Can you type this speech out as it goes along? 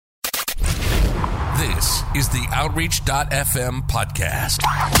This is the Outreach.fm podcast.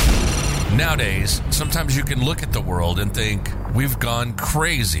 Nowadays, sometimes you can look at the world and think, we've gone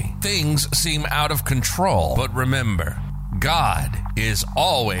crazy. Things seem out of control. But remember, God is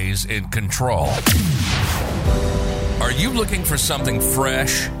always in control. Are you looking for something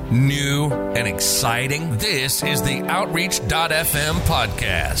fresh, new, and exciting? This is the Outreach.fm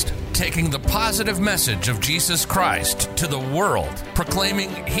podcast, taking the positive message of Jesus Christ to the world,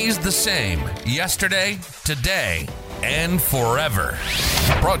 proclaiming He's the same yesterday, today, and forever.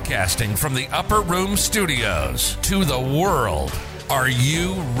 Broadcasting from the Upper Room Studios to the world. Are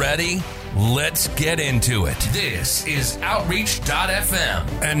you ready? Let's get into it. This is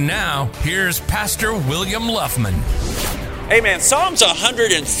Outreach.fm. And now, here's Pastor William Luffman. Amen. Psalms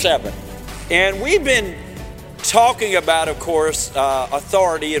 107. And we've been talking about, of course,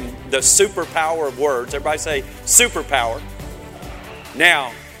 authority and the superpower of words. Everybody say superpower.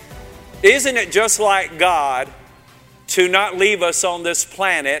 Now, isn't it just like God to not leave us on this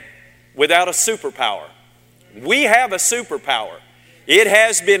planet without a superpower? We have a superpower. It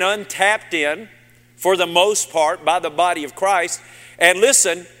has been untapped in, for the most part, by the body of Christ. And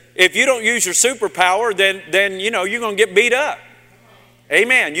listen, if you don't use your superpower, then you know, you're going to get beat up.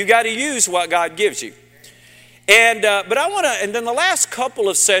 Amen. You got to use what God gives you. And but I want to, and then the last couple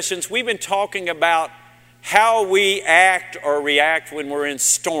of sessions, we've been talking about how we act or react when we're in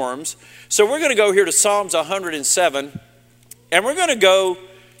storms. So we're going to go here to Psalms 107, and we're going to go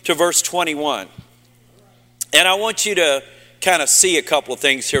to verse 21. And I want you to kind of see a couple of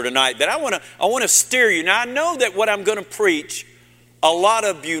things here tonight that I want to steer you. Now I know that what I'm going to preach, a lot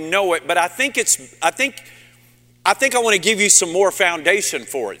of you know it, but I think I want to give you some more foundation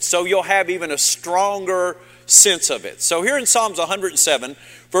for it, so you'll have even a stronger sense of it. So here in Psalms 107,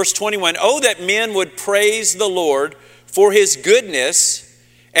 verse 21, "Oh, that men would praise the Lord for His goodness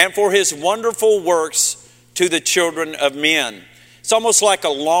and for His wonderful works to the children of men." It's almost like a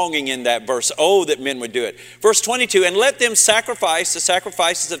longing in that verse. Oh, that men would do it. Verse 22, "And let them sacrifice the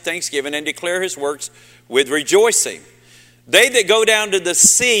sacrifices of thanksgiving and declare His works with rejoicing. They that go down to the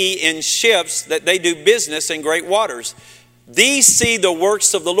sea in ships, that they do business in great waters. These see the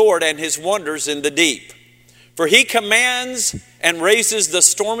works of the Lord and His wonders in the deep. For He commands and raises the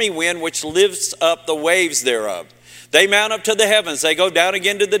stormy wind, which lifts up the waves thereof. They mount up to the heavens. They go down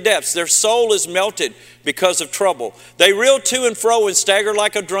again to the depths. Their soul is melted because of trouble. They reel to and fro and stagger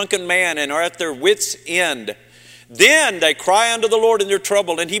like a drunken man and are at their wits' end. Then they cry unto the Lord in their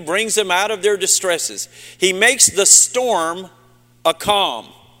trouble, and He brings them out of their distresses. He makes the storm a calm."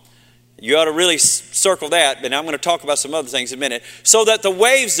 You ought to really circle that, and I'm going to talk about some other things in a minute. "So that the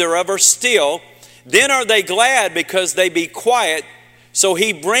waves thereof are still. Then are they glad because they be quiet. So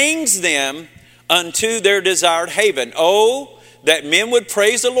He brings them unto their desired haven. Oh, that men would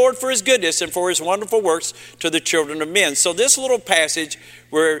praise the Lord for His goodness and for His wonderful works to the children of men." So this little passage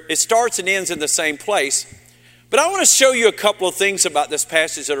where it starts and ends in the same place. But I want to show you a couple of things about this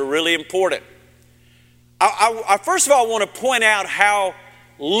passage that are really important. I first of all want to point out how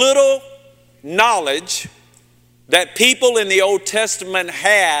little knowledge that people in the Old Testament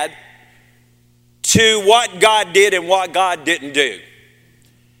had to what God did and what God didn't do.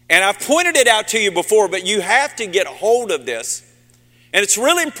 And I've pointed it out to you before, but you have to get hold of this. And it's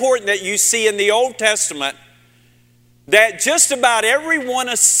really important that you see in the Old Testament that just about everyone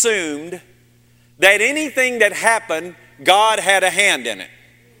assumed that anything that happened, God had a hand in it.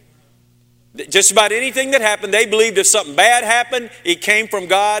 Just about anything that happened, they believed if something bad happened, it came from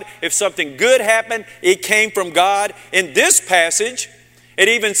God. If something good happened, it came from God. In this passage, it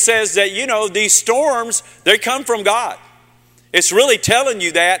even says that, you know, these storms, they come from God. It's really telling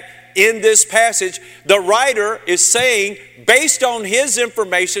you that in this passage. The writer is saying, based on his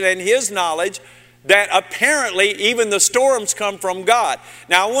information and his knowledge, that apparently even the storms come from God.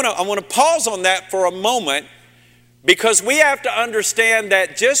 Now I want to pause on that for a moment, because we have to understand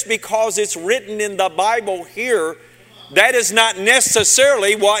that just because it's written in the Bible here, that is not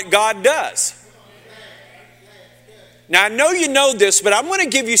necessarily what God does. Now I know you know this, but I'm going to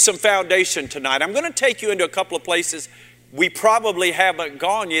give you some foundation tonight. I'm going to take you into a couple of places we probably haven't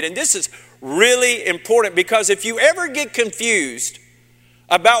gone yet. And this is really important, because if you ever get confused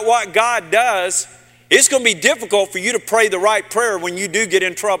about what God does, it's going to be difficult for you to pray the right prayer when you do get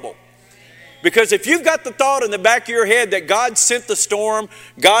in trouble. Because if you've got the thought in the back of your head that God sent the storm,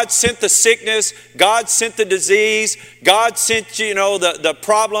 God sent the sickness, God sent the disease, God sent, you know, the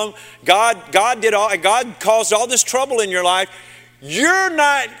problem, God did all, God caused all this trouble in your life,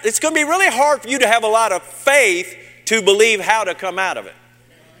 it's going to be really hard for you to have a lot of faith to believe how to come out of it.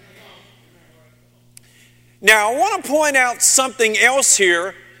 Now, I want to point out something else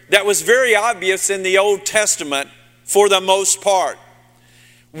here that was very obvious in the Old Testament for the most part.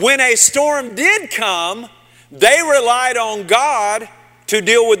 When a storm did come, they relied on God to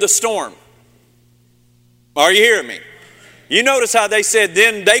deal with the storm. Are you hearing me? You notice how they said,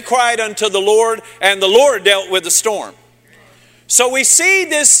 then they cried unto the Lord, and the Lord dealt with the storm. So we see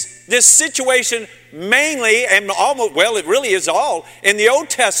this situation mainly, and almost, well, it really is all, in the Old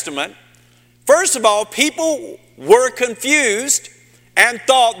Testament. First of all, people were confused and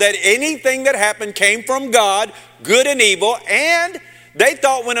thought that anything that happened came from God, good and evil, and they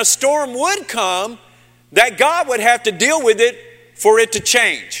thought when a storm would come, that God would have to deal with it for it to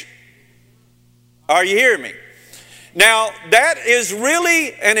change. Are you hearing me? Now, that is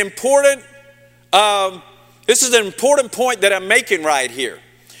really an important, this is an important point that I'm making right here.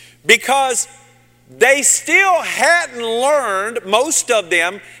 Because they still hadn't learned, most of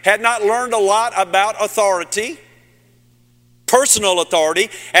them had not learned a lot about authority, personal authority,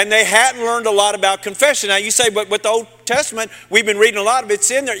 and they hadn't learned a lot about confession. Now you say, but with the Old Testament, we've been reading a lot of it.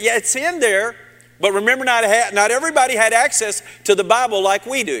 It's in there. Yeah, it's in there. But remember, not everybody had access to the Bible like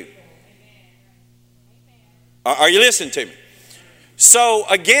we do. Are you listening to me? So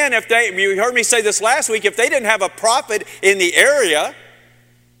again, you heard me say this last week, if they didn't have a prophet in the area,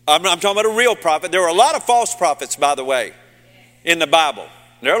 I'm talking about a real prophet. There were a lot of false prophets, by the way, in the Bible.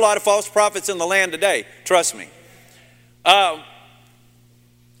 There are a lot of false prophets in the land today, trust me.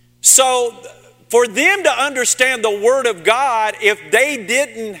 So for them to understand the Word of God, if they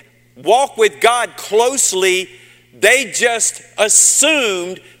didn't walk with God closely, they just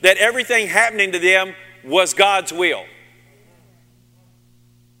assumed that everything happening to them was God's will.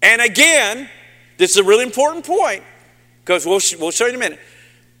 And again, this is a really important point, because we'll show you in a minute.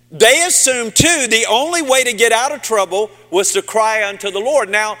 They assumed too the only way to get out of trouble was to cry unto the Lord.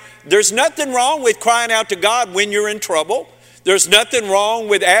 Now, there's nothing wrong with crying out to God when you're in trouble. There's nothing wrong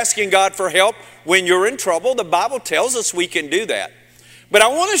with asking God for help when you're in trouble. The Bible tells us we can do that. But I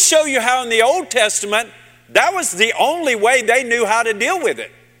want to show you how in the Old Testament, that was the only way they knew how to deal with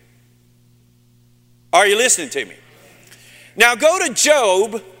it. Are you listening to me? Now go to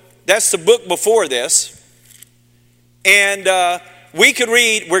Job. That's the book before this. And we're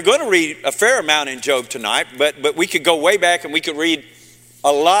going to read a fair amount in Job tonight, but we could go way back and we could read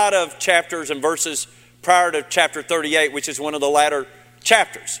a lot of chapters and verses prior to chapter 38, which is one of the latter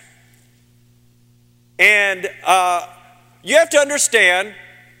chapters. And you have to understand,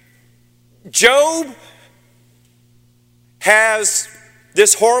 Job has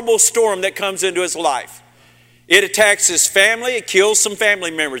this horrible storm that comes into his life. It attacks his family, it kills some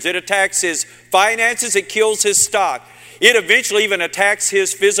family members. It attacks his finances, it kills his stock. It eventually even attacks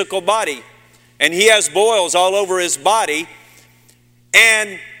his physical body. And he has boils all over his body.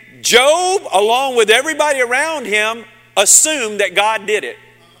 And Job, along with everybody around him, assumed that God did it.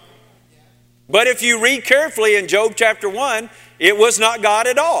 But if you read carefully in Job chapter 1, it was not God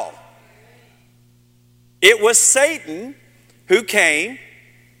at all. It was Satan who came,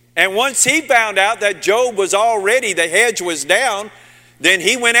 and once he found out that Job was already, the hedge was down, then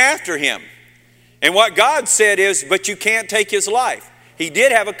he went after him. And what God said is, but you can't take his life. He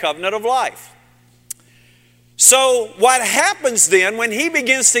did have a covenant of life. So what happens then when he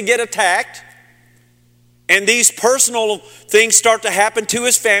begins to get attacked, and these personal things start to happen to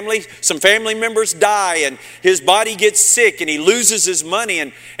his family, some family members die, and his body gets sick, and he loses his money,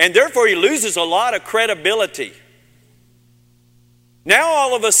 and therefore he loses a lot of credibility. Now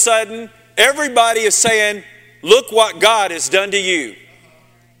all of a sudden, everybody is saying, look what God has done to you.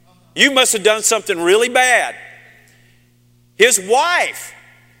 You must have done something really bad. His wife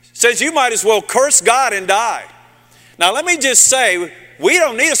says you might as well curse God and die. Now let me just say, we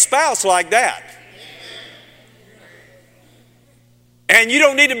don't need a spouse like that. And you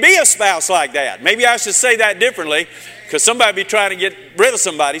don't need to be a spouse like that. Maybe I should say that differently, because somebody be trying to get rid of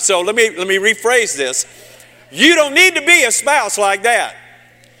somebody. So let me rephrase this. You don't need to be a spouse like that.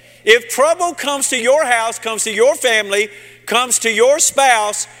 If trouble comes to your house, comes to your family, comes to your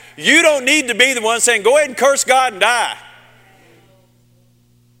spouse, you don't need to be the one saying, go ahead and curse God and die.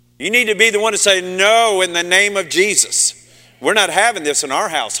 You need to be the one to say, no, in the name of Jesus. We're not having this in our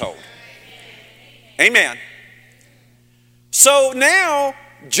household. Amen. So now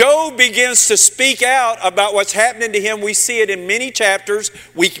Job begins to speak out about what's happening to him. We see it in many chapters.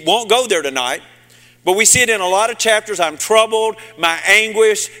 We won't go there tonight. But we see it in a lot of chapters. I'm troubled, my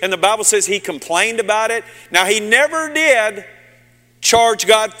anguish. And the Bible says he complained about it. Now, he never did charge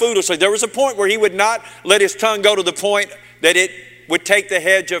God foolishly. There was a point where he would not let his tongue go to the point that it would take the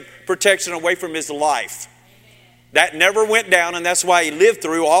hedge of protection away from his life. That never went down, and that's why he lived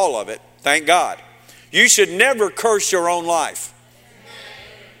through all of it. Thank God. You should never curse your own life.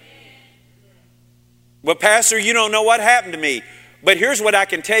 But Pastor, you don't know what happened to me. But here's what I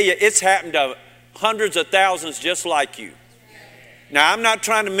can tell you. It's happened to hundreds of thousands just like you. Now, I'm not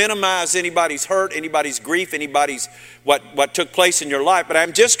trying to minimize anybody's hurt, anybody's grief, anybody's what took place in your life. But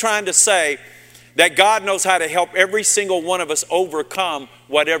I'm just trying to say that God knows how to help every single one of us overcome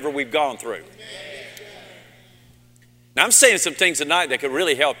whatever we've gone through. Now, I'm saying some things tonight that could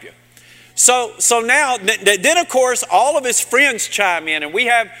really help you. So now, then of course, all of his friends chime in. And we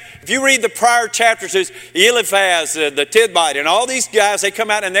have, if you read the prior chapters, there's Eliphaz, the Tithbite, and all these guys, they come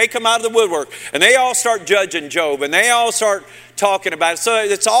out of the woodwork. And they all start judging Job. And they all start talking about it. So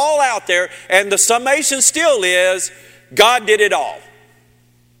it's all out there. And the summation still is, God did it all.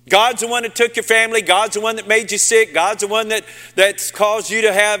 God's the one that took your family. God's the one that made you sick. God's the one that's caused you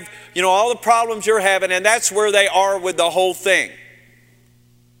to have, all the problems you're having. And that's where they are with the whole thing.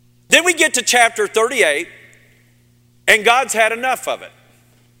 Then we get to chapter 38, and God's had enough of it.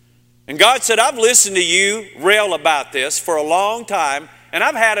 And God said, I've listened to you rail about this for a long time, and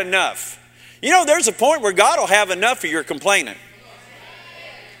I've had enough. There's a point where God will have enough of your complaining.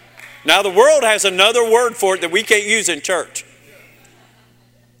 Now, the world has another word for it that we can't use in church.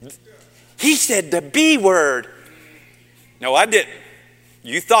 He said the B word. No, I didn't.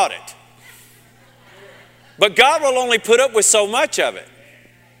 You thought it. But God will only put up with so much of it.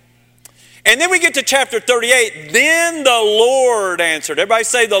 And then we get to chapter 38. Then the Lord answered. Everybody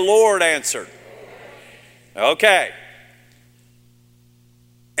say the Lord answered. Okay.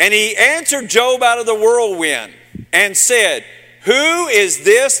 And he answered Job out of the whirlwind and said, who is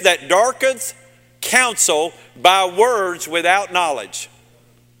this that darketh counsel by words without knowledge?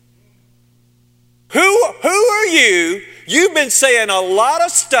 Who are you? You've been saying a lot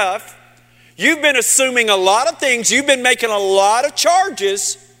of stuff. You've been assuming a lot of things. You've been making a lot of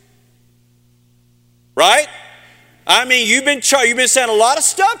charges. Right? I mean, you've been saying a lot of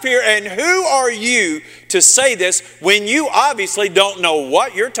stuff here, and who are you to say this when you obviously don't know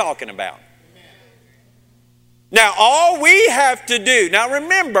what you're talking about? Now, all we have to do, now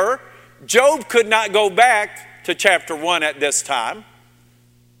remember, Job could not go back to chapter 1 at this time,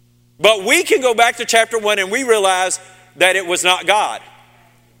 but we can go back to chapter 1 and we realize that it was not God.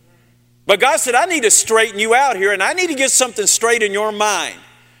 But God said, I need to straighten you out here, and I need to get something straight in your mind.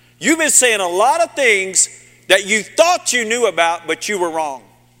 You've been saying a lot of things that you thought you knew about, but you were wrong.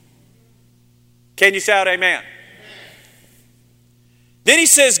 Can you shout amen? Then he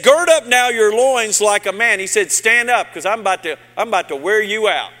says, gird up now your loins like a man. He said, stand up, because I'm about to wear you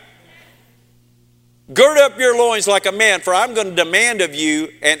out. Gird up your loins like a man, for I'm going to demand of you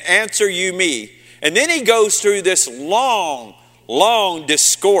and answer you me. And then he goes through this long, long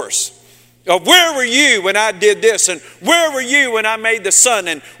discourse of where were you when I did this, and where were you when I made the sun,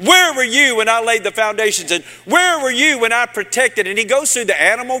 and where were you when I laid the foundations, and where were you when I protected. And he goes through the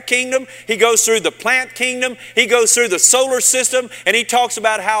animal kingdom, he goes through the plant kingdom, he goes through the solar system, and he talks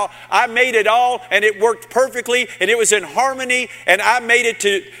about how I made it all and it worked perfectly and it was in harmony, and I made it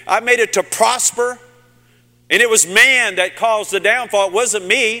to prosper, and it was man that caused the downfall. It wasn't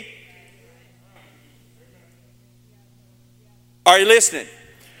me. Are you listening?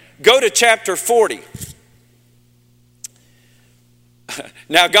 Go to chapter 40.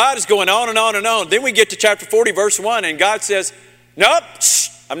 Now God is going on and on and on. Then we get to chapter 40, verse 1, and God says, nope,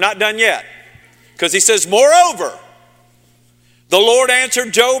 I'm not done yet. Because he says, moreover, the Lord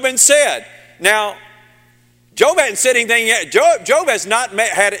answered Job and said. Now, Job hadn't said anything yet. Job has not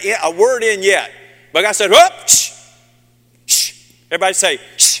had a word in yet. But God said, whoop, shh. Everybody say,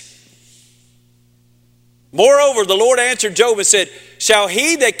 shh. Moreover, the Lord answered Job and said, shall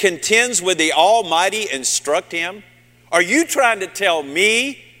he that contends with the Almighty instruct him? Are you trying to tell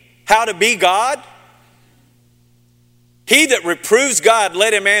me how to be God? He that reproves God,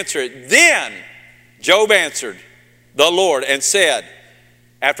 let him answer it. Then Job answered the Lord and said,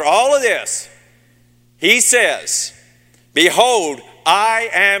 after all of this, he says, behold, I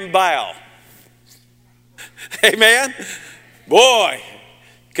am Baal. Amen? Boy,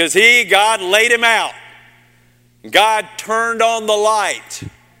 because God laid him out. God turned on the light.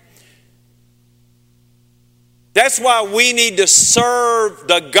 That's why we need to serve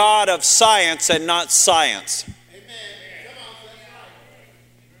the God of science and not science.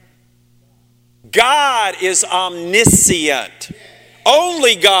 God is omniscient.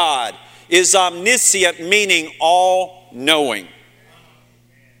 Only God is omniscient, meaning all-knowing.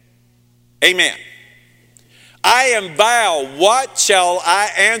 Amen. I am Baal. What shall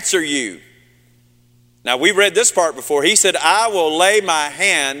I answer you? Now, we read this part before. He said, I will lay my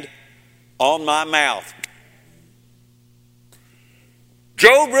hand on my mouth.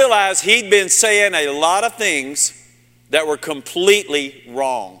 Job realized he'd been saying a lot of things that were completely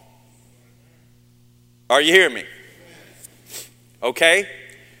wrong. Are you hearing me? Okay.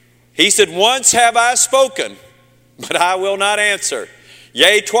 He said, once have I spoken, but I will not answer.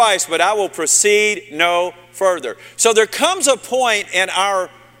 Yea, twice, but I will proceed no further. So there comes a point in our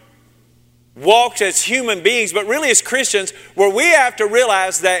walks as human beings, but really as Christians, where we have to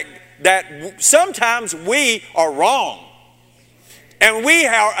realize that sometimes we are wrong. And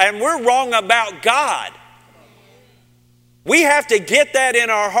we're wrong about God. We have to get that in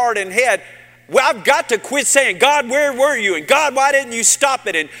our heart and head. Well, I've got to quit saying, God, where were you? And God, why didn't you stop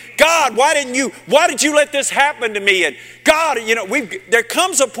it? And God, why did you let this happen to me? And God, there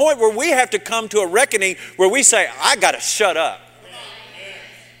comes a point where we have to come to a reckoning where we say, I got to shut up.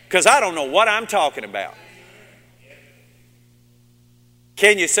 Because I don't know what I'm talking about.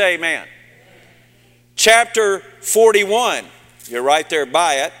 Can you say amen? Chapter 41, you're right there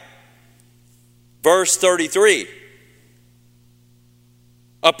by it. Verse 33.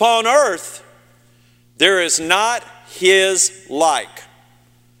 Upon earth, there is not his like.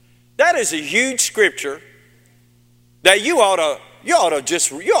 That is a huge scripture that you ought to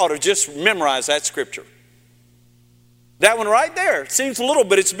just memorize that scripture. That one right there. It seems little,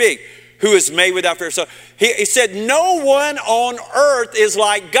 but it's big. Who is made without fear. So he said, no one on earth is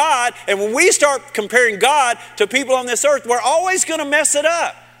like God. And when we start comparing God to people on this earth, we're always going to mess it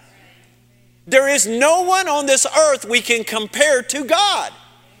up. There is no one on this earth we can compare to God.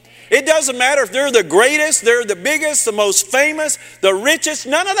 It doesn't matter if they're the greatest, they're the biggest, the most famous, the richest.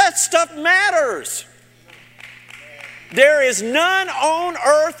 None of that stuff matters. There is none on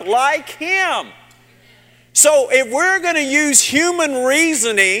earth like him. So if we're going to use human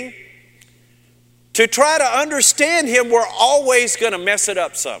reasoning to try to understand him, we're always going to mess it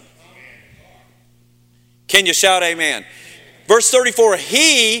up some. Can you shout amen? Verse 34,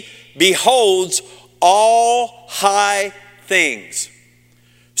 he beholds all high things.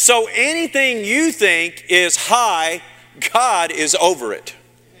 So anything you think is high, God is over it.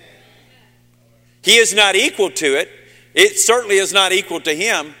 He is not equal to it. It certainly is not equal to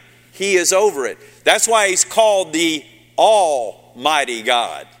him. He is over it. That's why he's called the Almighty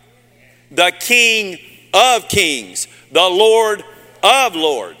God, the King of Kings, the Lord of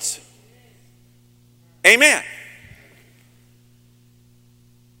Lords. Amen.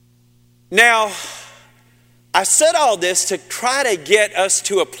 Now, I said all this to try to get us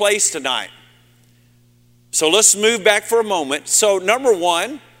to a place tonight. So let's move back for a moment. So number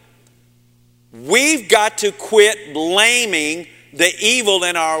one, we've got to quit blaming the evil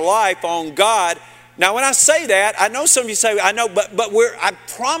in our life on God. Now, when I say that, I know some of you say, I know, but I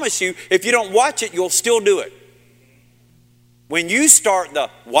promise you, if you don't watch it, you'll still do it. When you start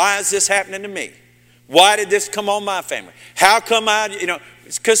why is this happening to me? Why did this come on my family? How come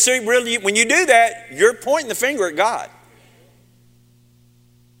because really, when you do that, you're pointing the finger at God.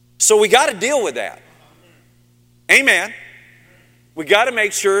 So we got to deal with that. Amen. We got to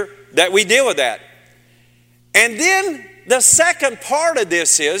make sure that we deal with that. And then the second part of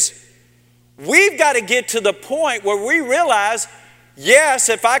this is, we've got to get to the point where we realize, yes,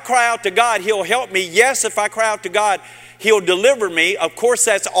 if I cry out to God, he'll help me. Yes, if I cry out to God, he'll deliver me. Of course,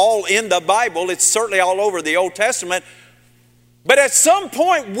 that's all in the Bible. It's certainly all over the Old Testament. But at some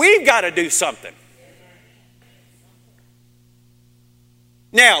point, we've got to do something.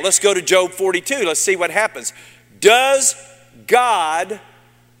 Now, let's go to Job 42. Let's see what happens. Does God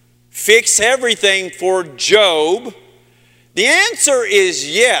fix everything for Job? The answer is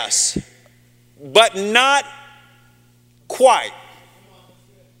yes, but not quite.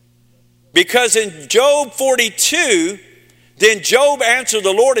 Because in Job 42, then Job answered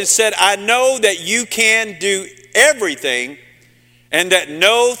the Lord and said, I know that you can do everything, and that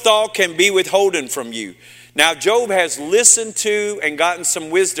no thought can be withholden from you. Now Job has listened to and gotten some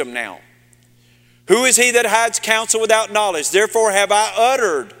wisdom now. Who is he that hides counsel without knowledge? Therefore have I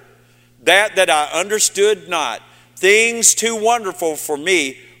uttered that I understood not, things too wonderful for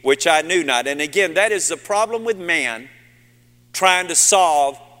me, which I knew not. And again, that is the problem with man trying to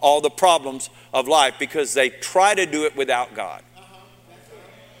solve all the problems of life, because they try to do it without God.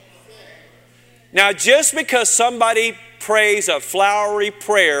 Now, just because somebody prays a flowery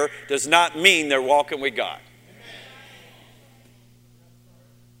prayer does not mean they're walking with God.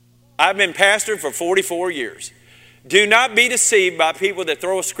 I've been pastoring for 44 years. Do not be deceived by people that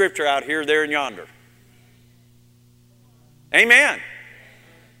throw a scripture out here, there, and yonder. Amen.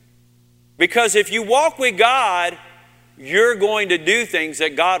 Because if you walk with God, you're going to do things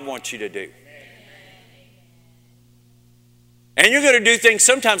that God wants you to do. And you're going to do things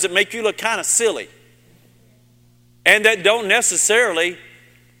sometimes that make you look kind of silly. And that don't necessarily,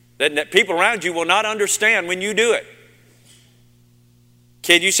 that people around you will not understand when you do it.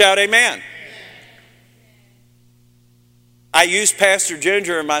 Can you shout amen? I use Pastor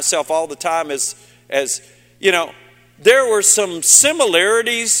Ginger and myself all the time as you know, there were some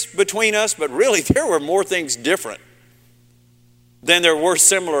similarities between us, but really there were more things different than there were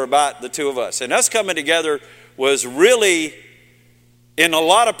similar about the two of us. And us coming together was really, in a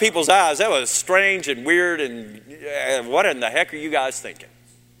lot of people's eyes, that was strange and weird and what in the heck are you guys thinking?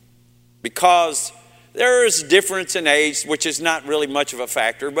 Because there's difference in age, which is not really much of a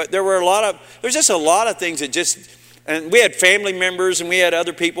factor, but there's just a lot of things that just, and we had family members and we had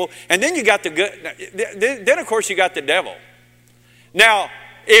other people, and then you got then of course you got the devil. Now,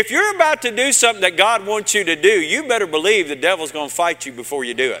 if you're about to do something that God wants you to do, you better believe the devil's going to fight you before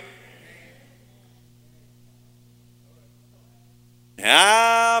you do it.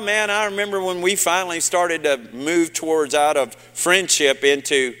 Man, I remember when we finally started to move towards out of friendship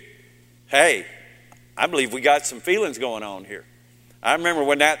into, hey, I believe we got some feelings going on here. I remember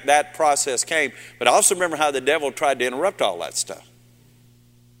when that process came, but I also remember how the devil tried to interrupt all that stuff.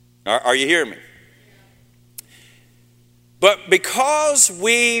 Are you hearing me? But because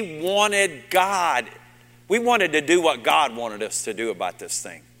we wanted God, we wanted to do what God wanted us to do about this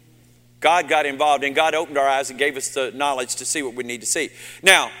thing. God got involved and God opened our eyes and gave us the knowledge to see what we need to see.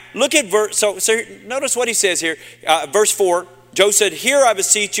 Now, look at so notice what he says here. Verse 4, Job said, "Hear, I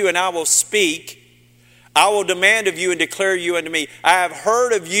beseech you, and I will speak. I will demand of you and declare you unto me. I have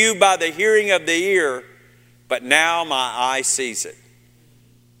heard of you by the hearing of the ear, but now my eye sees it."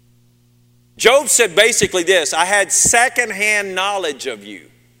 Job said basically this: I had secondhand knowledge of you.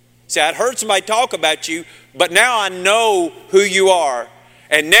 See, I'd heard somebody talk about you, but now I know who you are.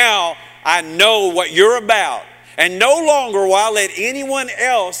 And now I know what you're about. And no longer will I let anyone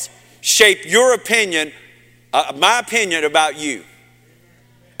else shape your opinion, my opinion about you.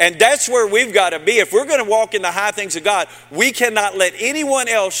 And that's where we've got to be. If we're going to walk in the high things of God, we cannot let anyone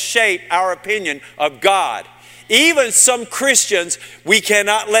else shape our opinion of God. Even some Christians, we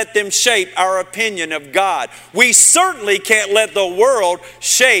cannot let them shape our opinion of God. We certainly can't let the world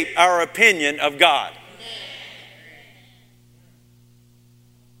shape our opinion of God.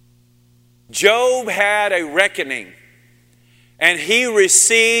 Job had a reckoning, and he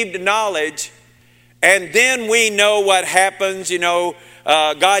received knowledge, and then we know what happens.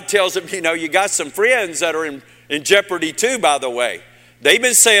 God tells him, you got some friends that are in jeopardy too, by the way. They've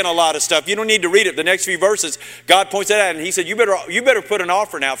been saying a lot of stuff. You don't need to read it. The next few verses, God points that out, and he said, you better put an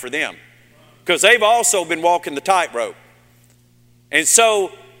offering out for them, because they've also been walking the tightrope. And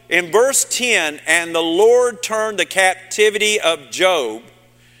so in verse 10, and the Lord turned the captivity of Job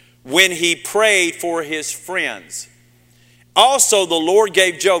when he prayed for his friends. Also, the Lord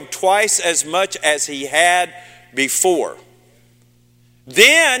gave Job twice as much as he had before.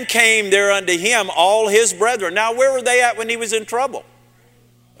 Then came there unto him all his brethren. Now, where were they at when he was in trouble?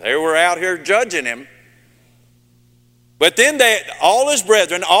 They were out here judging him. But then all his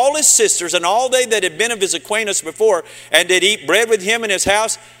brethren, all his sisters, and all they that had been of his acquaintance before, and did eat bread with him in his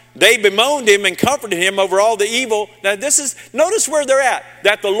house, they bemoaned him and comforted him over all the evil. Now notice where they're at,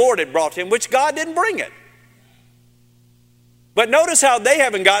 that the Lord had brought him, which God didn't bring it. But notice how they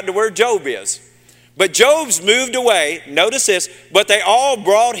haven't gotten to where Job is. But Job's moved away. Notice this. But they all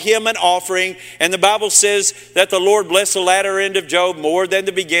brought him an offering. And the Bible says that the Lord blessed the latter end of Job more than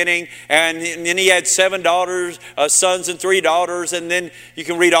the beginning. And then he had 7 sons and 3 daughters. And then you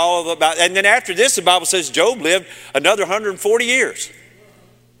can read all about it. And then after this, the Bible says Job lived another 140 years.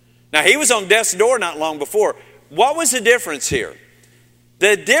 Now, he was on death's door not long before. What was the difference here?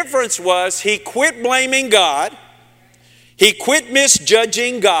 The difference was he quit blaming God. He quit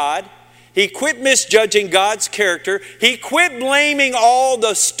misjudging God. He quit misjudging God's character. He quit blaming all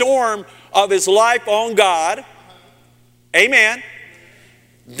the storm of his life on God. Amen.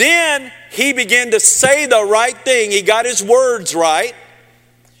 Then he began to say the right thing. He got his words right.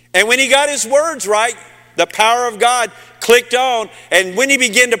 And when he got his words right, the power of God clicked on. And when he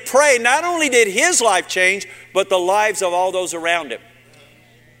began to pray, not only did his life change, but the lives of all those around him.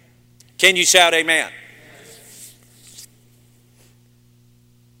 Can you shout amen?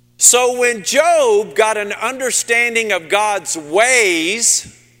 So when Job got an understanding of God's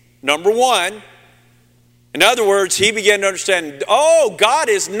ways, number one, in other words, he began to understand, God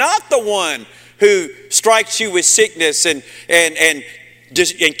is not the one who strikes you with sickness and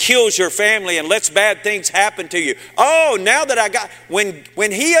kills your family and lets bad things happen to you. Now that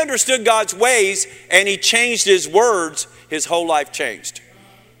when he understood God's ways and he changed his words, his whole life changed.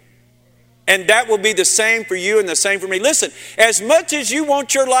 And that will be the same for you and the same for me. Listen, as much as you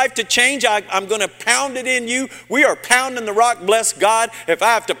want your life to change, I'm going to pound it in you. We are pounding the rock, bless God, if I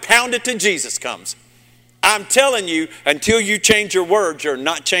have to pound it till Jesus comes. I'm telling you, until you change your words, you're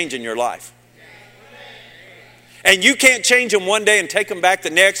not changing your life. And you can't change them one day and take them back the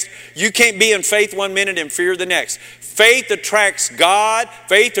next. You can't be in faith one minute and fear the next. Faith attracts God.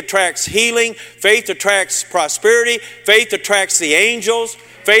 Faith attracts healing. Faith attracts prosperity. Faith attracts the angels.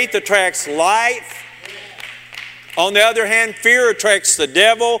 Faith attracts life. On the other hand, fear attracts the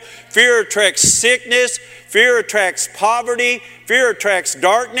devil. Fear attracts sickness. Fear attracts poverty. Fear attracts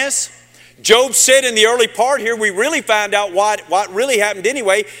darkness. Job said in the early part here, we really find out what really happened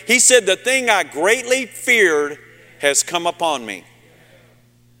anyway. He said, the thing I greatly feared has come upon me.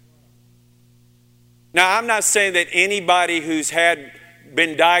 Now, I'm not saying that anybody who's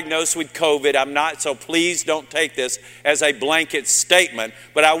been diagnosed with COVID, so please don't take this as a blanket statement.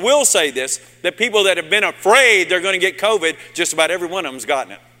 But I will say this, that people that have been afraid they're going to get COVID, just about every one of them's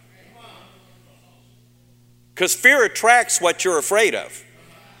gotten it. Because fear attracts what you're afraid of.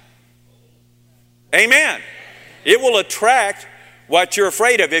 Amen. It will attract what you're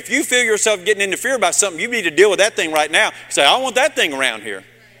afraid of. If you feel yourself getting into fear about something, you need to deal with that thing right now. Say, I want that thing around here.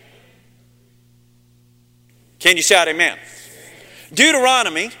 Can you shout amen?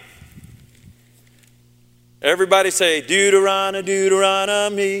 Deuteronomy. Everybody say,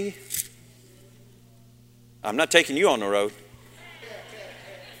 Deuteronomy. I'm not taking you on the road.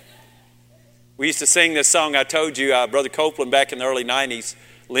 We used to sing this song, I told you, Brother Copeland back in the early 90s.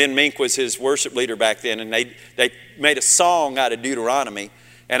 Lynn Mink was his worship leader back then, and they made a song out of Deuteronomy.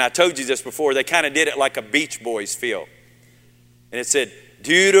 And I told you this before, they kind of did it like a Beach Boys feel. And it said,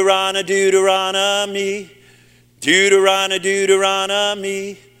 Deuteronomy,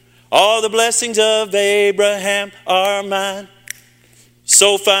 all the blessings of Abraham are mine.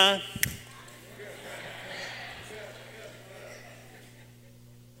 So fine.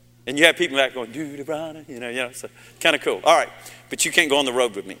 And you have people back going, Deuteronomy, so kind of cool. All right, but you can't go on the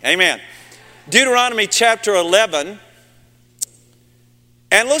road with me. Amen. Deuteronomy chapter 11.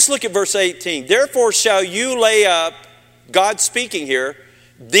 And let's look at verse 18. Therefore shall you lay up, God speaking here,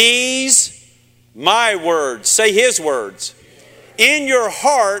 these my words, say his words, in your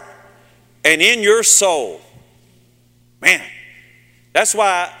heart and in your soul. Man, that's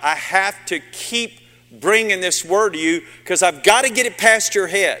why I have to keep bringing this word to you, because I've got to get it past your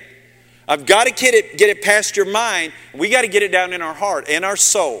head. I've got to get it past your mind. We got to get it down in our heart and our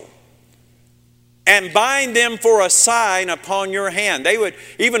soul. And bind them for a sign upon your hand. They would,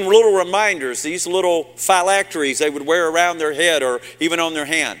 even little reminders, these little phylacteries they would wear around their head or even on their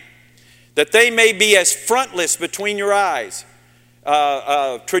hand. That they may be as frontlets between your eyes.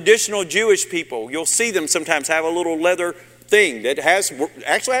 Traditional Jewish people, you'll see them sometimes have a little leather thing that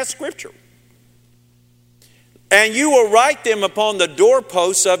actually has scripture. And you will write them upon the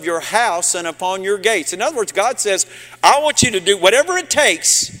doorposts of your house and upon your gates. In other words, God says, I want you to do whatever it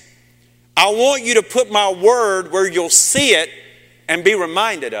takes. I want you to put my word where you'll see it and be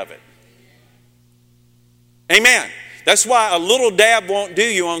reminded of it. Amen. That's why a little dab won't do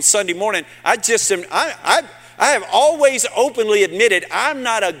you on Sunday morning. I have always openly admitted I'm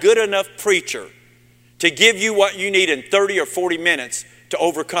not a good enough preacher to give you what you need in 30 or 40 minutes to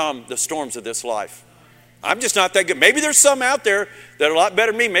overcome the storms of this life. I'm just not that good. Maybe there's some out there that are a lot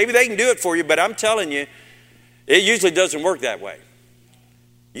better than me. Maybe they can do it for you, but I'm telling you, it usually doesn't work that way.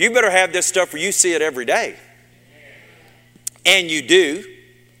 You better have this stuff where you see it every day. And you do.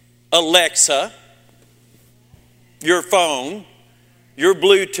 Alexa, your phone, your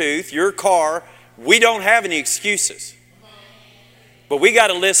Bluetooth, your car. We don't have any excuses. But we got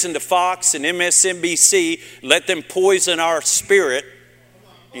to listen to Fox and MSNBC, let them poison our spirit,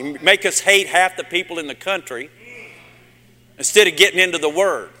 and make us hate half the people in the country instead of getting into the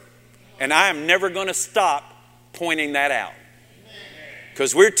Word. And I am never going to stop pointing that out.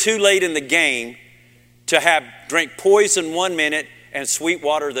 Because we're too late in the game to drink poison one minute and sweet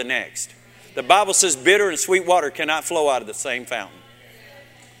water the next. The Bible says bitter and sweet water cannot flow out of the same fountain.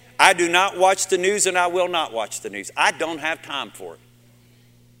 I do not watch the news, and I will not watch the news. I don't have time for it.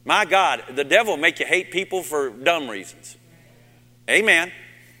 My God, the devil will make you hate people for dumb reasons. Amen.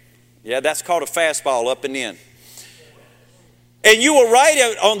 Yeah, that's called a fastball up and in. And you will write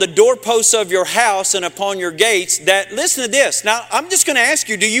it on the doorposts of your house and upon your gates that, listen to this. Now, I'm just going to ask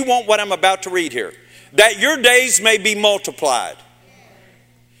you, do you want what I'm about to read here? That your days may be multiplied.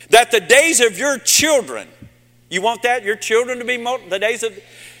 That the days of your children, you want that? Your children to be multiplied?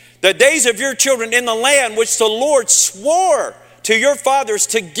 The days of your children in the land which the Lord swore to your fathers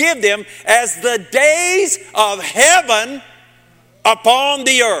to give them as the days of heaven upon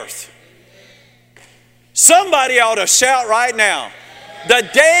the earth. Somebody ought to shout right now. The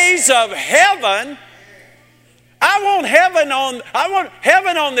days of heaven. I want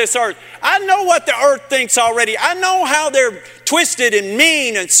heaven on this earth. I know what the earth thinks already. I know how they're twisted and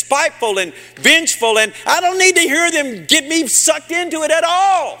mean and spiteful and vengeful, and I don't need to hear them get me sucked into it at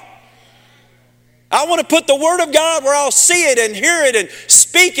all. I want to put the Word of God where I'll see it and hear it and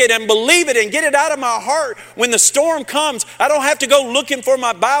speak it and believe it and get it out of my heart when the storm comes. I don't have to go looking for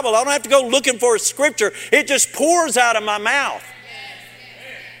my Bible. I don't have to go looking for a scripture. It just pours out of my mouth.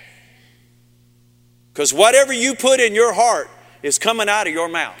 Because whatever you put in your heart is coming out of your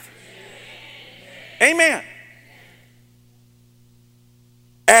mouth. Amen.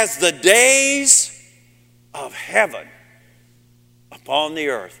 As the days of heaven upon the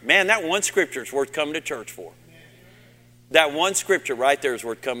earth. Man, that one scripture is worth coming to church for. That one scripture right there is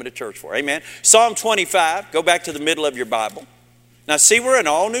worth coming to church for. Amen. Psalm 25. Go back to the middle of your Bible. Now see, we're in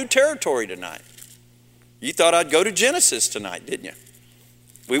all new territory tonight. You thought I'd go to Genesis tonight, didn't you?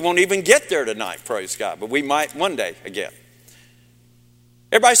 We won't even get there tonight, praise God. But we might one day again.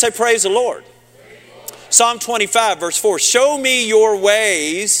 Everybody say, praise the Lord. Praise the Lord. Psalm 25, verse 4. Show me your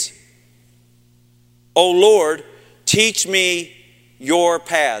ways, O Lord. Teach me your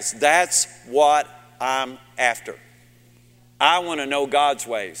paths. That's what I'm after. I want to know God's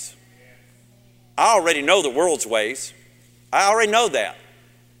ways. I already know the world's ways. I already know that.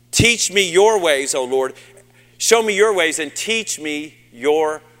 Teach me your ways, O Lord. Show me your ways and teach me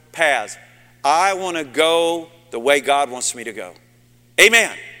your paths. I want to go the way God wants me to go.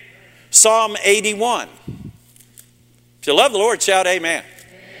 Amen. Psalm 81. If you love the Lord, shout amen.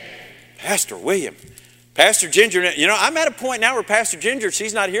 Pastor William. Pastor Ginger, you know, I'm at a point now where Pastor Ginger,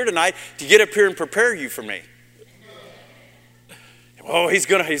 she's not here tonight to get up here and prepare you for me. Oh, he's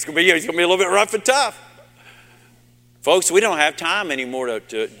gonna be a little bit rough and tough. Folks, we don't have time anymore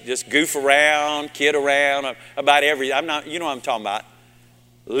to just goof around, kid around about everything. You know what I'm talking about.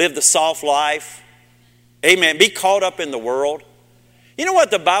 Live the soft life. Amen. Be caught up in the world. You know what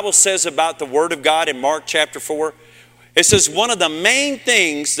the Bible says about the Word of God in Mark chapter 4? It says one of the main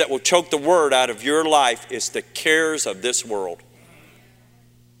things that will choke the Word out of your life is the cares of this world.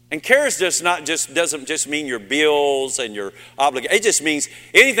 And cares doesn't just mean your bills and your obligations. It just means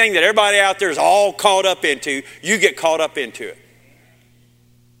anything that everybody out there is all caught up into, you get caught up into it.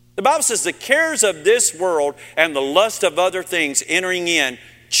 The Bible says the cares of this world and the lust of other things entering in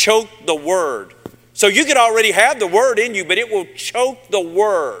choke the Word. So you could already have the Word in you, but it will choke the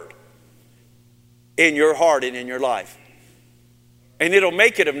Word in your heart and in your life. And it'll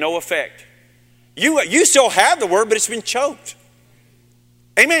make it of no effect. You still have the Word, but it's been choked.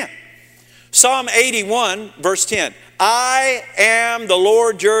 Amen. Psalm 81, verse 10. I am the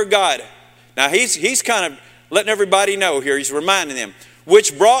Lord your God. Now he's kind of letting everybody know here. He's reminding them.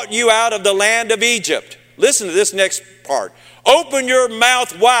 Which brought you out of the land of Egypt. Listen to this next part. Open your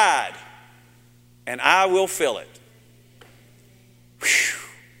mouth wide, and I will fill it. Whew.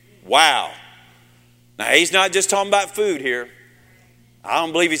 Wow. Now, he's not just talking about food here. I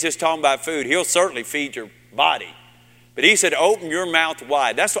don't believe he's just talking about food. He'll certainly feed your body. But he said, open your mouth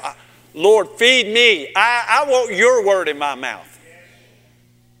wide. That's what Lord, feed me. I want your word in my mouth.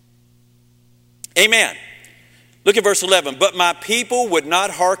 Amen. Look at verse 11. But my people would not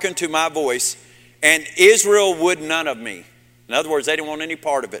hearken to my voice, and Israel would none of me. In other words, they didn't want any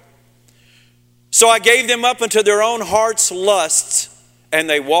part of it. So I gave them up unto their own heart's lusts, and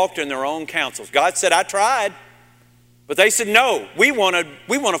they walked in their own counsels. God said, I tried. But they said, no, we want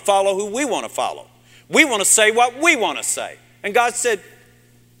to follow who we want to follow. We want to say what we want to say. And God said,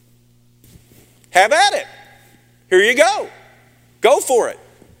 have at it. Here you go. Go for it.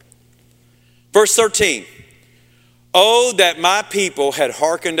 Verse 13. Oh, that my people had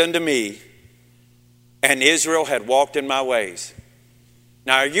hearkened unto me, and Israel had walked in my ways.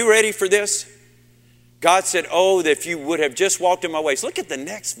 Now, are you ready for this? God said, oh, that if you would have just walked in my ways. Look at the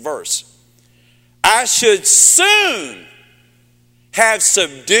next verse. I should soon have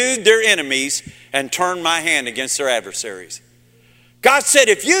subdued their enemies and turned my hand against their adversaries. God said,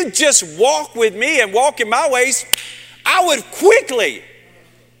 if you just walk with me and walk in my ways, I would quickly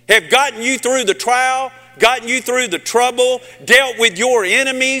have gotten you through the trial, gotten you through the trouble, dealt with your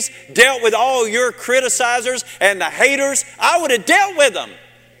enemies, dealt with all your criticizers and the haters. I would have dealt with them.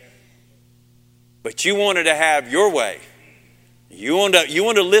 But you wanted to have your way. You wanted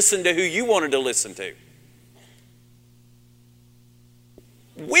to listen to who you wanted to listen to.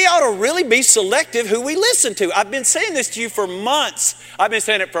 We ought to really be selective who we listen to. I've been saying this to you for months. I've been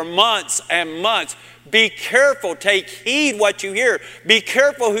saying it for months and months. Be careful. Take heed what you hear. Be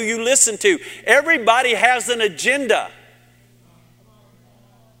careful who you listen to. Everybody has an agenda.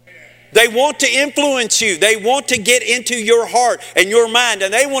 They want to influence you. They want to get into your heart and your mind,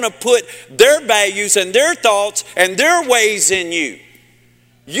 and they want to put their values and their thoughts and their ways in you.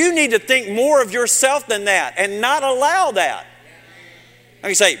 You need to think more of yourself than that and not allow that. I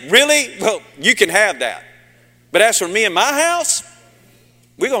can say, really? Well, you can have that. But as for me and my house,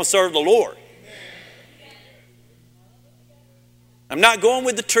 we're going to serve the Lord. I'm not going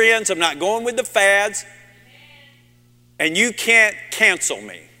with the trends. I'm not going with the fads. And you can't cancel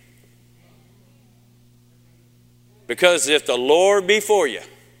me. Because if the Lord be for you,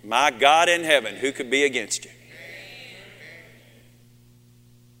 my God in heaven, who could be against you?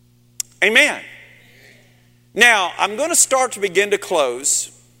 Amen. Now, I'm going to start to begin to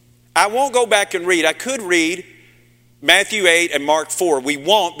close. I won't go back and read. I could read Matthew 8 and Mark 4. We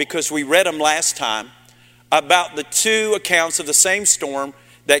won't because we read them last time about the two accounts of the same storm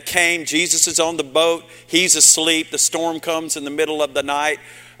that came. Jesus is on the boat. He's asleep. The storm comes in the middle of the night.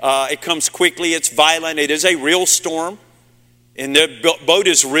 It comes quickly. It's violent. It is a real storm. And the boat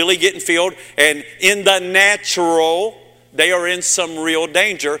is really getting filled. And in the natural, they are in some real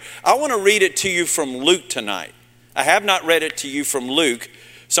danger. I want to read it to you from Luke tonight. I have not read it to you from Luke.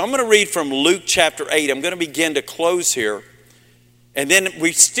 So I'm going to read from Luke chapter 8. I'm going to begin to close here. And then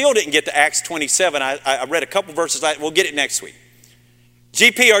we still didn't get to Acts 27. I read a couple verses. We'll get it next week.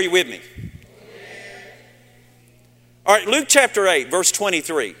 GP, are you with me? All right, Luke chapter 8, verse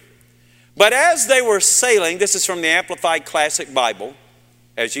 23. But as they were sailing, this is from the Amplified Classic Bible,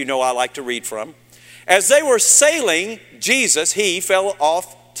 as you know I like to read from. As they were sailing, Jesus, he fell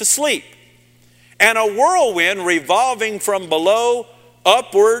off to sleep. And a whirlwind revolving from below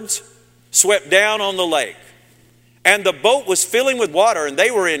upwards swept down on the lake. And the boat was filling with water, and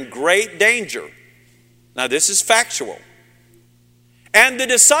they were in great danger. Now this is factual. And the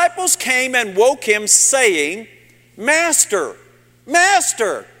disciples came and woke him, saying, Master,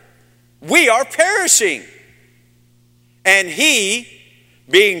 Master, we are perishing. And he,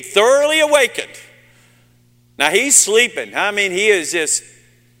 being thoroughly awakened, now he's sleeping. I mean, he is just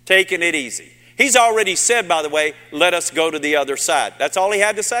taking it easy. He's already said, by the way, let us go to the other side. That's all he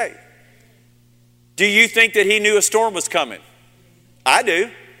had to say. Do you think that he knew a storm was coming? I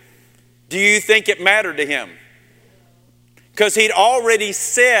do. Do you think it mattered to him? Because he'd already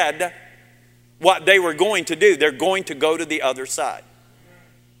said what they were going to do. They're going to go to the other side.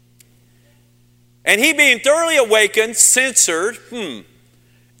 And he, being thoroughly awakened, censored,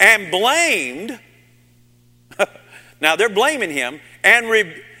 and blamed. Now they're blaming him. And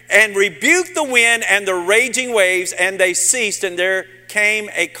rebuked the wind and the raging waves, and they ceased, and there came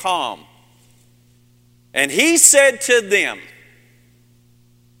a calm. And he said to them,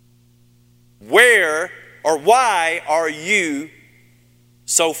 where or why are you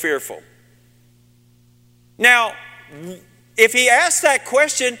so fearful? Now, if he asked that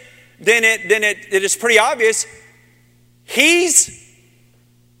question, then it is pretty obvious. His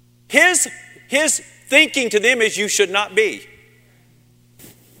thinking to them is, you should not be.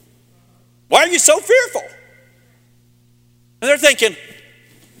 Why are you so fearful? And they're thinking,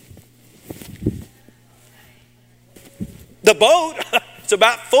 the boat, it's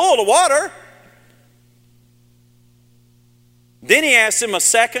about full of water. Then he asks him a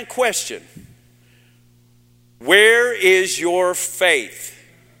second question. Where is your faith?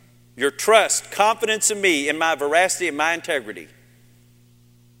 Your trust, confidence in me, in my veracity and my integrity?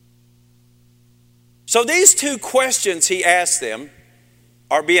 So these two questions he asked them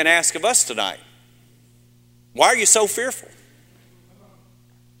are being asked of us tonight. Why are you so fearful?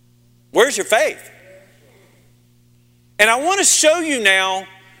 Where's your faith? And I want to show you now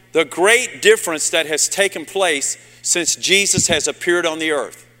the great difference that has taken place since Jesus has appeared on the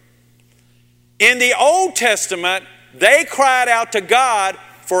earth. In the Old Testament, they cried out to God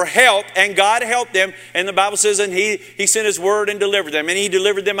for help, and God helped them. And the Bible says, and he sent his word and delivered them, and he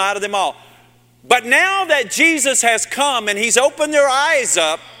delivered them out of them all. But now that Jesus has come and he's opened their eyes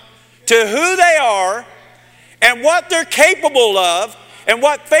up to who they are and what they're capable of and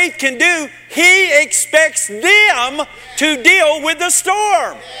what faith can do, he expects them to deal with the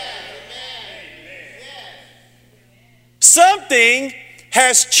storm. Something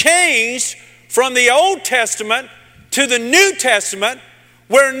has changed from the Old Testament to the New Testament,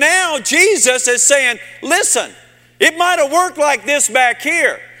 where now Jesus is saying, listen, it might have worked like this back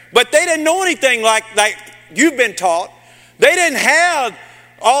here, but they didn't know anything like you've been taught. They didn't have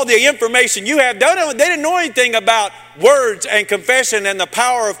all the information you have. They didn't know anything about words and confession and the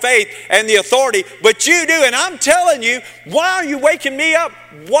power of faith and the authority, but you do. And I'm telling you, why are you waking me up?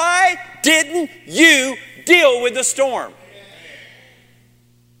 Why didn't you deal with the storm?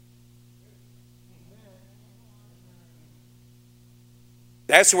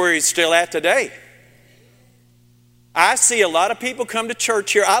 That's where he's still at today. I see a lot of people come to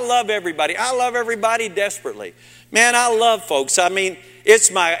church here. I love everybody. I love everybody desperately. Man, I love folks. I mean,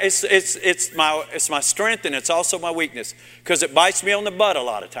 it's my strength, and it's also my weakness, because it bites me on the butt a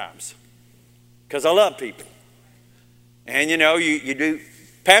lot of times, because I love people. And you do.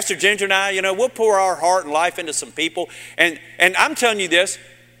 Pastor Ginger and I, we'll pour our heart and life into some people. And I'm telling you this,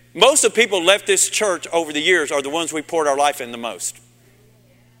 most of the people who left this church over the years are the ones we poured our life in the most.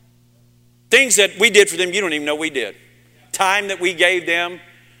 Things that we did for them, you don't even know we did. Time that we gave them,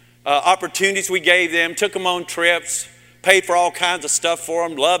 opportunities we gave them, took them on trips, paid for all kinds of stuff for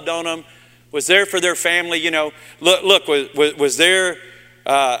them, loved on them, was there for their family. Was there,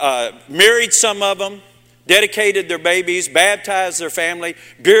 married some of them, dedicated their babies, baptized their family,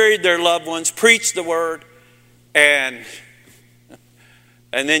 buried their loved ones, preached the word, and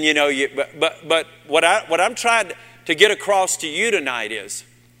then but what I'm trying to get across to you tonight is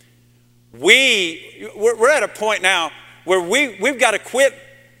we're at a point now where we've got to quit.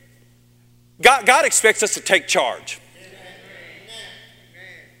 God expects us to take charge.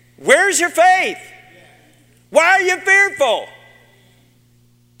 Where's your faith? Why are you fearful?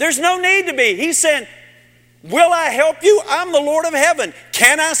 There's no need to be. He's saying, will I help you? I'm the Lord of heaven.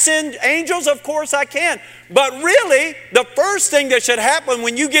 Can I send angels? Of course I can. But really, the first thing that should happen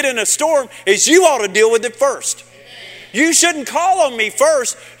when you get in a storm is you ought to deal with it first. You shouldn't call on me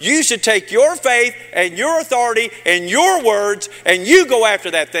first. You should take your faith and your authority and your words and you go after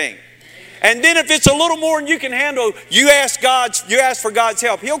that thing. And then if it's a little more than you can handle, you ask for God's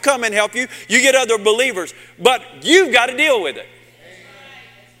help. He'll come and help you. You get other believers. But you've got to deal with it.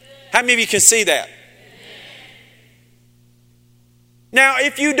 How many of you can see that? Now,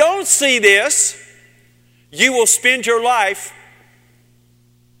 if you don't see this, you will spend your life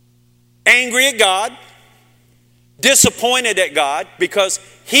angry at God, disappointed at God because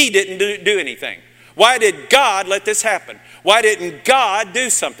He didn't do anything. Why did God let this happen? Why didn't God do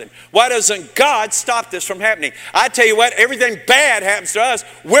something? Why doesn't God stop this from happening? I tell you what, everything bad happens to us.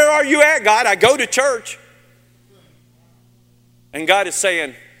 Where are you at, God? I go to church. And God is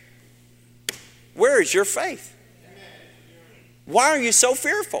saying, where is your faith? Why are you so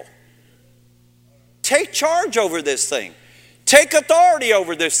fearful? Take charge over this thing. Take authority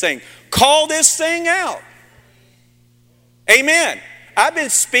over this thing. Call this thing out. Amen. I've been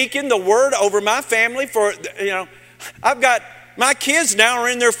speaking the word over my family for, I've got, my kids now are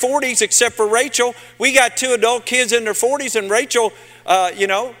in their 40s except for Rachel. We got 2 adult kids in their 40s and Rachel, in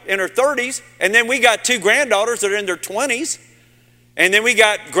her 30s. And then we got 2 granddaughters that are in their 20s. And then we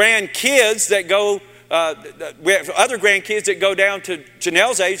got grandkids that go, we have other grandkids that go down to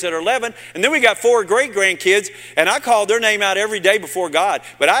Janelle's age that are 11. And then we got 4 great grandkids. And I call their name out every day before God.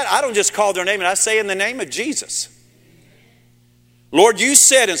 But I don't just call their name, and I say in the name of Jesus. Lord, you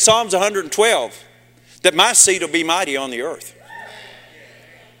said in Psalms 112 that my seed will be mighty on the earth.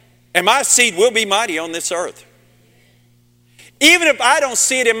 And my seed will be mighty on this earth. Even if I don't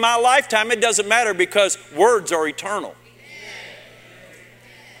see it in my lifetime, it doesn't matter because words are eternal.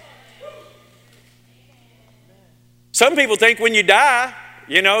 Some people think when you die,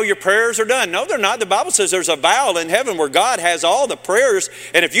 your prayers are done. No, they're not. The Bible says there's a vial in heaven where God has all the prayers.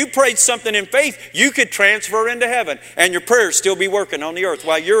 And if you prayed something in faith, you could transfer into heaven. And your prayers still be working on the earth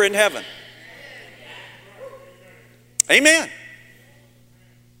while you're in heaven. Amen.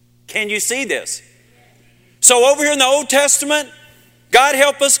 Can you see this? So over here in the Old Testament, God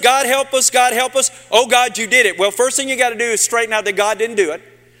help us, God help us, God help us. Oh God, you did it. Well, first thing you got to do is straighten out that God didn't do it.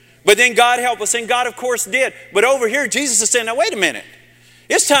 But then God help us. And God, of course, did. But over here, Jesus is saying, now wait a minute.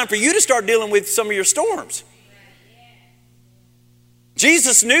 It's time for you to start dealing with some of your storms.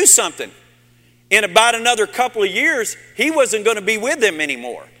 Jesus knew something. In about another couple of years, He wasn't going to be with them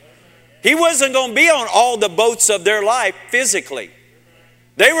anymore. He wasn't going to be on all the boats of their life physically.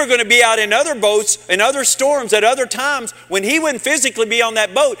 They were going to be out in other boats, in other storms at other times. When He wouldn't physically be on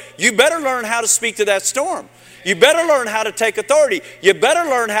that boat, you better learn how to speak to that storm. You better learn how to take authority. You better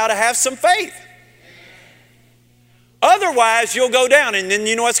learn how to have some faith. Otherwise, you'll go down, and then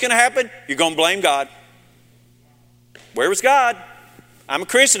you know what's going to happen? You're going to blame God. Where was God? I'm a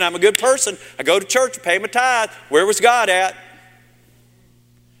Christian. I'm a good person. I go to church, pay my tithe. Where was God at?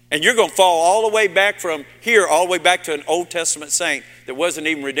 And you're going to fall all the way back from here, all the way back to an Old Testament saint that wasn't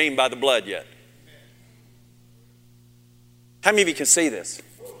even redeemed by the blood yet. How many of you can see this?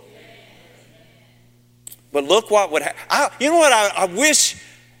 But look what would happen. You know what I wish...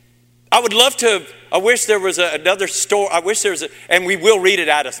 I would love to, I wish there was another story. I wish there was and we will read it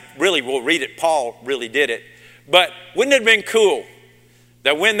out of, really we'll read it. Paul really did it. But wouldn't it have been cool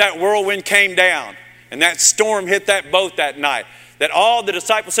that when that whirlwind came down and that storm hit that boat that night, that all the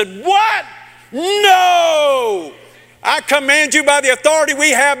disciples said, "What? No! I command you by the authority we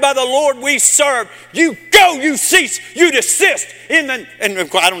have by the Lord we serve. You go, you cease, you desist. And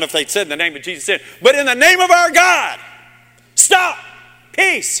I don't know if they said in the name of Jesus, but in the name of our God, stop,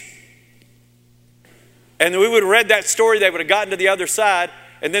 peace." And we would have read that story, they would have gotten to the other side,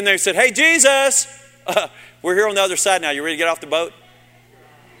 and then they said, "Hey, Jesus, we're here on the other side now. You ready to get off the boat?"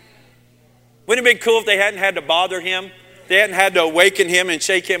 Wouldn't it have been cool if they hadn't had to bother him? They hadn't had to awaken him and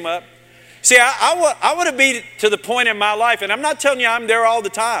shake him up? See, I want to be to the point in my life, and I'm not telling you I'm there all the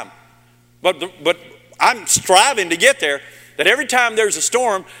time, but I'm striving to get there, that every time there's a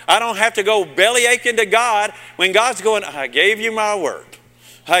storm, I don't have to go belly aching to God when God's going, "I gave you my word.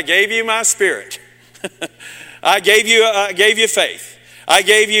 I gave you my spirit. I gave you faith. I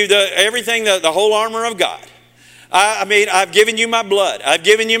gave you everything, the whole armor of God. I mean, I've given you my blood. I've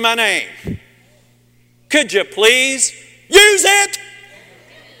given you my name. Could you please use it?"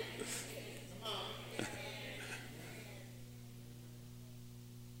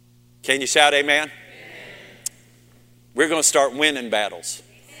 Can you shout amen? Amen. We're going to start winning battles.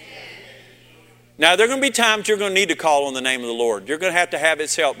 Now, there are going to be times you're going to need to call on the name of the Lord. You're going to have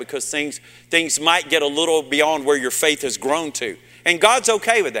His help because things might get a little beyond where your faith has grown to. And God's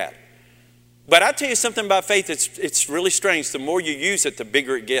okay with that. But I tell you something about faith, it's really strange. The more you use it, the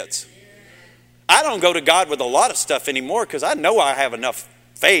bigger it gets. I don't go to God with a lot of stuff anymore because I know I have enough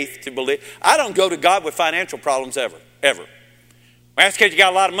faith to believe. I don't go to God with financial problems ever. Well, that's because you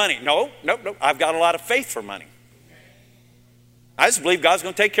got a lot of money. No. I've got a lot of faith for money. I just believe God's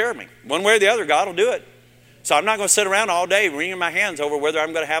going to take care of me. One way or the other, God will do it. So I'm not going to sit around all day wringing my hands over whether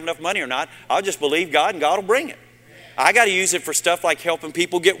I'm going to have enough money or not. I'll just believe God and God will bring it. I got to use it for stuff like helping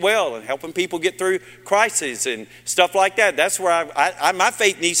people get well and helping people get through crises and stuff like that. That's where my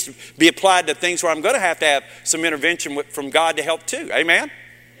faith needs to be applied to things where I'm going to have some intervention from God to help too. Amen?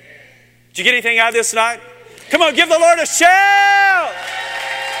 Did you get anything out of this tonight? Come on, give the Lord a shout.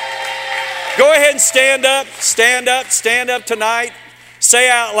 Go ahead and stand up tonight. Say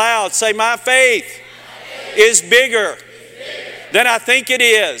out loud, say, "My faith is bigger than I think it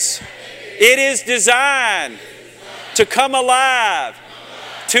is. It is designed to come alive,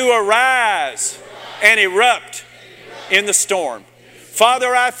 to arise and erupt in the storm."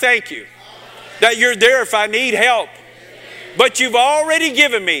 Father, I thank you that you're there if I need help, but you've already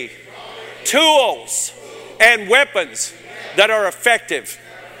given me tools and weapons that are effective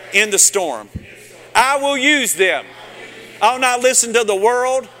in the storm. I will use them. I'll not listen to the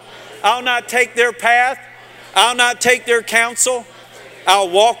world. I'll not take their path. I'll not take their counsel. I'll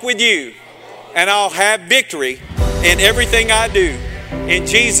walk with you, and I'll have victory in everything I do. In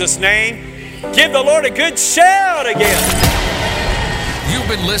Jesus' name, give the Lord a good shout again. You've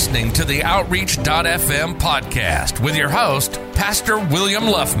been listening to the Outreach.fm podcast with your host, Pastor William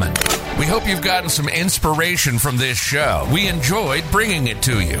Luffman. We hope you've gotten some inspiration from this show. We enjoyed bringing it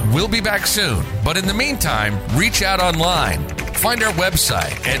to you. We'll be back soon, but in the meantime, reach out online. Find our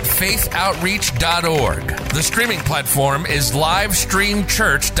website at faithoutreach.org. The streaming platform is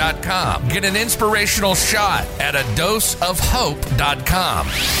livestreamchurch.com. Get an inspirational shot at adoseofhope.com.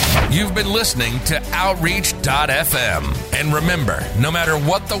 You've been listening to Outreach.fm. And remember, no matter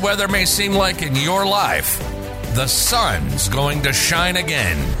what the weather may seem like in your life, the sun's going to shine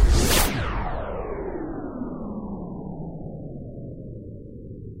again.